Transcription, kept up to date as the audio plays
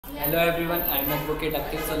Hello everyone, I am Advocate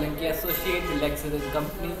Akhil Solanki, Associate with LEXIS and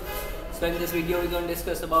Company. So in this video, we're going to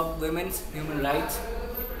discuss about women's human rights.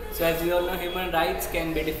 So as we all know, human rights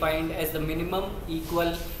can be defined as the minimum,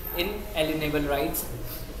 equal, inalienable rights,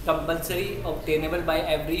 compulsory, obtainable by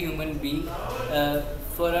every human being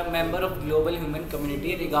for a member of global human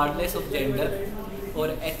community, regardless of gender or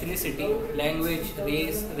ethnicity, language,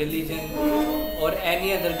 race, religion, or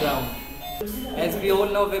any other ground. As we all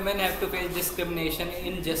know, women have to face discrimination,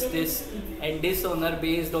 injustice, and dishonor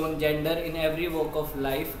based on gender in every walk of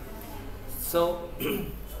life. So,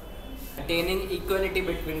 attaining equality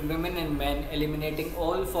between women and men, eliminating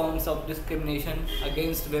all forms of discrimination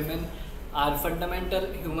against women are fundamental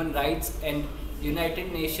human rights and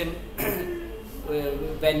United Nations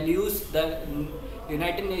values. The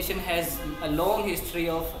United Nations has a long history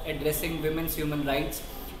of addressing women's human rights,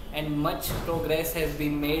 and much progress has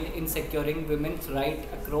been made in securing women's rights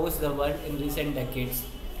across the world in recent decades.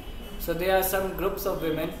 So there are some groups of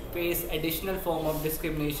women face additional form of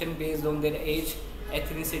discrimination based on their age,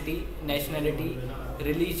 ethnicity, nationality,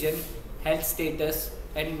 religion, health status,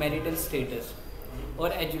 and marital status.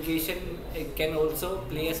 Or education can also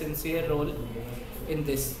play a sincere role in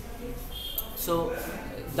this. So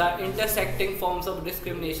the intersecting forms of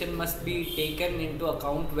discrimination must be taken into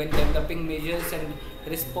account when developing measures and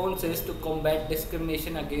responses to combat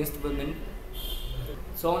discrimination against women.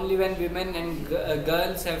 So only when women and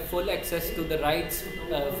girls have full access to the rights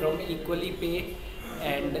from equally pay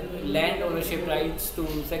and land ownership rights to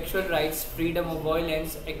sexual rights, freedom of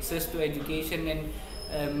violence, access to education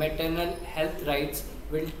and maternal health rights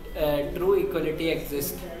will true equality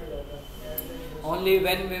exist. Only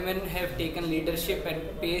when women have taken leadership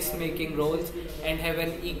and pace-making roles and have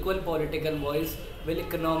an equal political voice will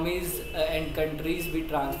economies and countries be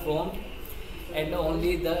transformed, and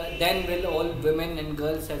only then will all women and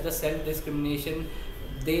girls have the self-discrimination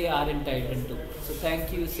they are entitled to. So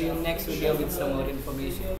thank you. See you next video with some more information.